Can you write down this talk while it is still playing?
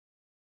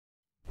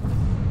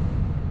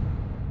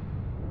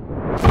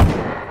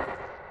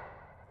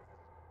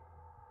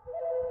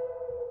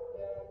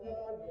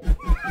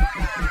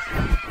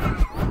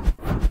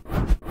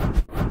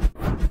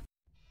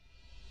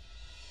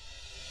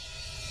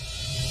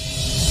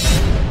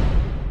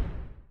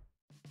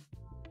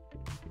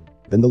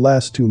In the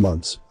last 2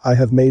 months, I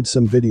have made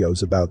some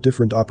videos about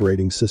different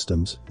operating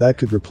systems that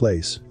could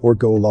replace or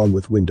go along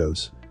with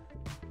Windows.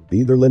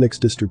 Either Linux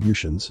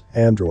distributions,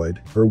 Android,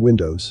 or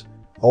Windows.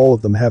 All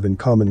of them have in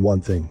common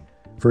one thing.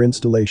 For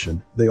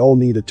installation, they all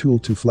need a tool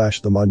to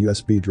flash them on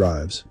USB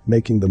drives,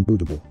 making them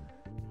bootable.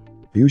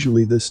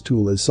 Usually this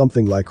tool is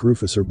something like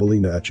Rufus or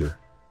Balena Etcher.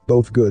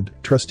 Both good,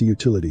 trusty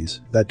utilities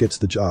that gets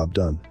the job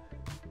done.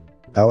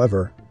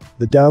 However,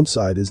 the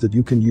downside is that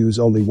you can use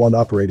only one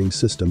operating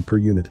system per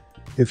unit.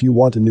 If you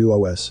want a new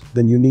OS,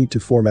 then you need to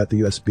format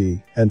the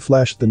USB and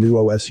flash the new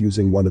OS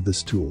using one of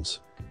these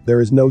tools.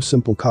 There is no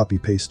simple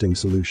copy-pasting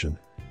solution.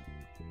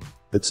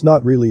 It's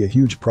not really a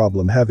huge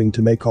problem having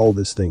to make all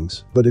these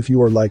things, but if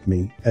you are like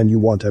me and you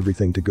want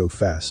everything to go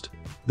fast,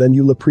 then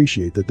you'll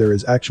appreciate that there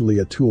is actually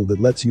a tool that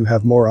lets you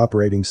have more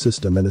operating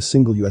system and a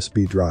single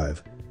USB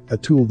drive. A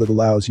tool that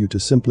allows you to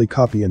simply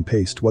copy and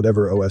paste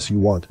whatever OS you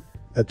want.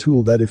 A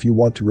tool that if you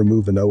want to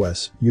remove an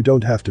OS, you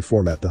don't have to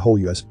format the whole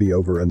USB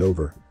over and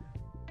over.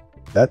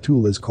 That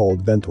tool is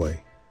called Ventoy,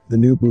 the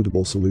new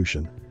bootable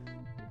solution.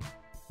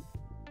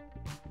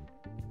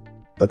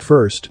 But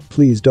first,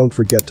 please don't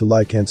forget to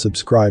like and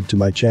subscribe to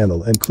my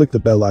channel and click the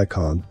bell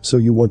icon so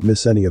you won't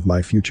miss any of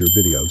my future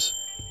videos.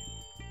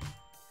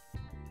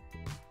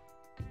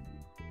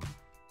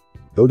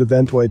 Go to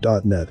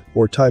ventoy.net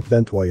or type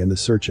Ventoy in the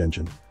search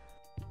engine.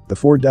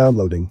 Before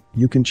downloading,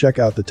 you can check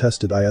out the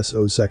tested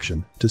ISO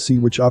section to see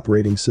which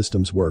operating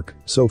systems work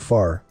so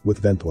far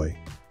with Ventoy.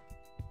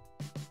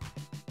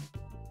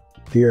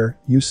 Here,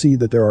 you see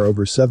that there are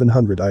over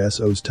 700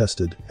 ISOs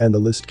tested and the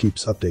list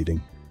keeps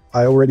updating.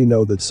 I already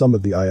know that some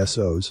of the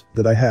ISOs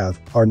that I have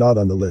are not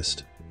on the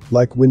list,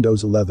 like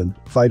Windows 11,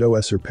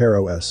 FightOS or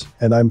PearOS,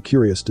 and I'm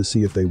curious to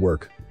see if they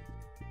work.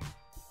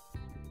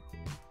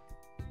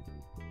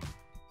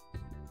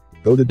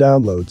 Go to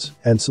Downloads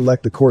and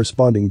select the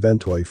corresponding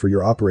Ventoy for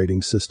your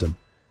operating system.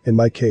 In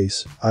my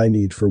case, I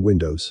need for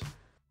Windows.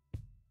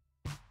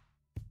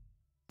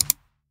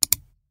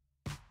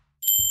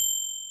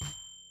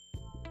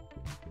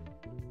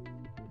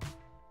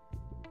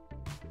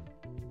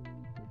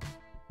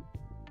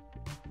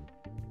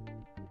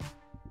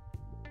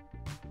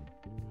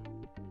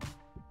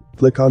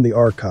 Click on the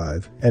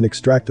archive and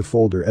extract the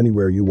folder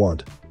anywhere you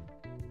want.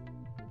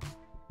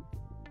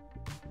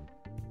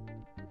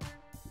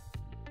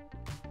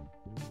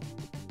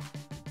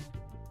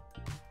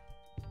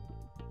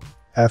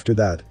 After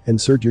that,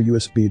 insert your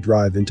USB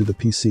drive into the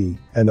PC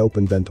and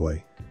open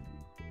Ventoy.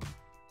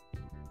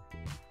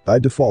 By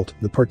default,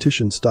 the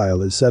partition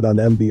style is set on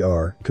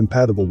MBR,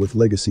 compatible with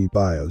legacy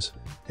BIOS.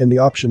 In the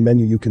option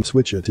menu you can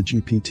switch it to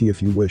GPT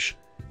if you wish.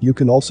 You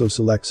can also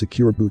select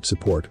secure boot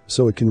support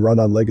so it can run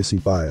on legacy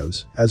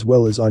BIOS as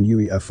well as on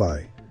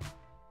UEFI.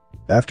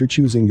 After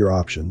choosing your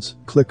options,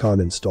 click on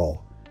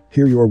Install.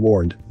 Here you are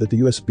warned that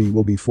the USB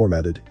will be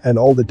formatted and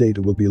all the data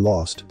will be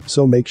lost,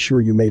 so make sure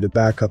you made a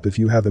backup if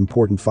you have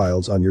important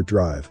files on your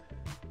drive.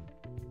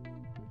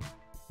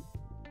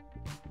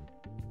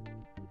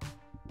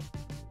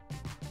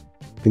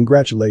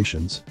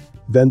 Congratulations!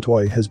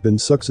 Ventoy has been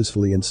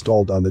successfully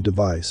installed on the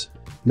device.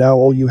 Now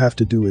all you have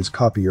to do is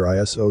copy your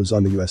ISOs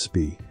on the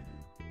USB.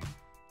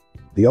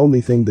 The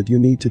only thing that you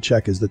need to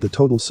check is that the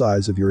total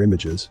size of your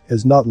images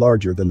is not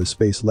larger than the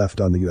space left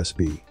on the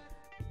USB.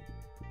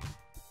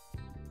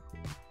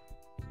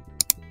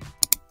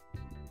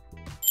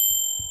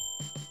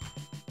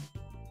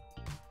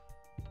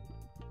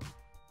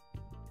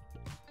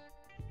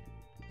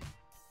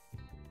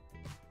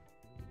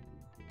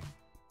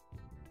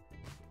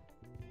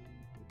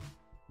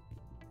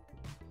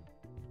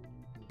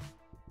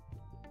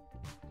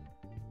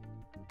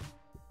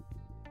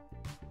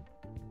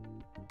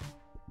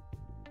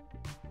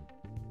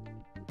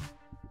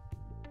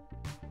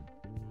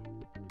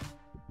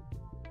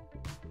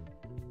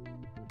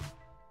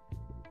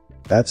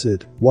 That's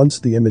it. Once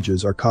the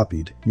images are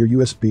copied, your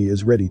USB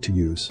is ready to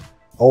use.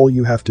 All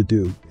you have to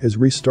do is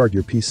restart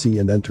your PC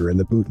and enter in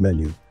the boot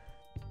menu.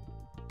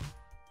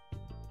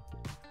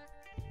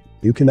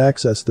 You can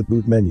access the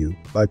boot menu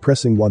by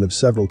pressing one of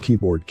several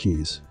keyboard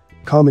keys.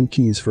 Common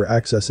keys for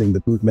accessing the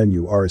boot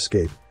menu are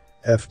Escape,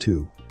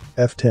 F2,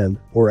 F10,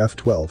 or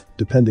F12,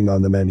 depending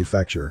on the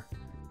manufacturer.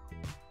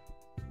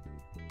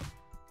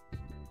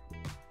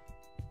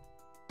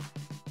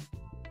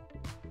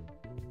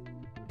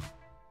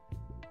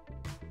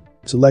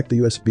 Select the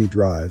USB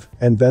drive,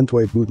 and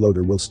Ventoy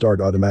bootloader will start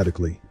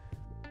automatically.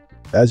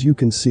 As you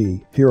can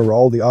see, here are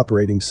all the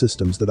operating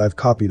systems that I've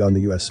copied on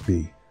the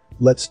USB.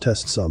 Let's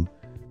test some.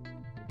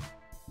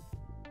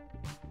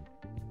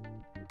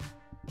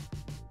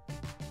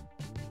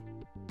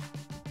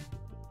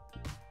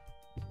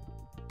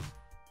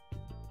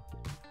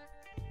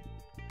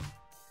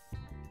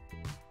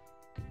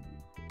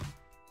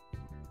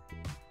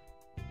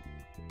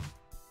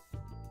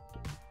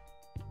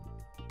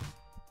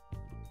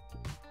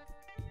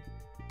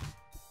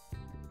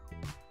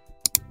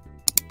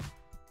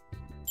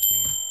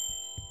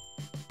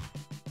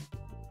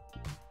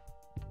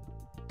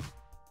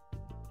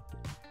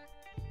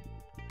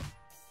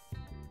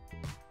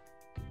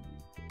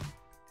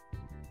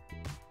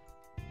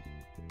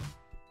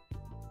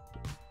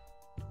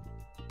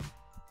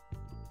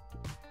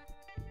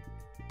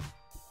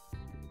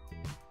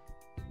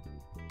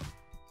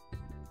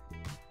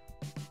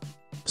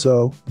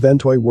 So,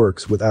 Ventoy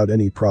works without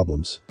any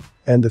problems.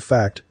 And the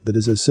fact that it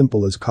is as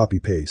simple as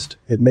copy-paste,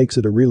 it makes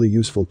it a really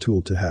useful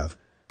tool to have.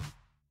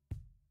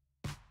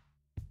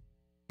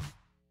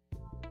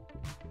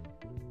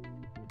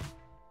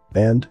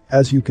 And,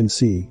 as you can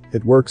see,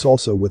 it works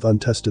also with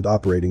untested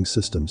operating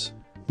systems.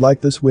 Like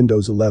this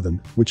Windows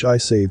 11, which I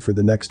saved for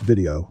the next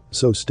video,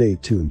 so stay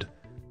tuned.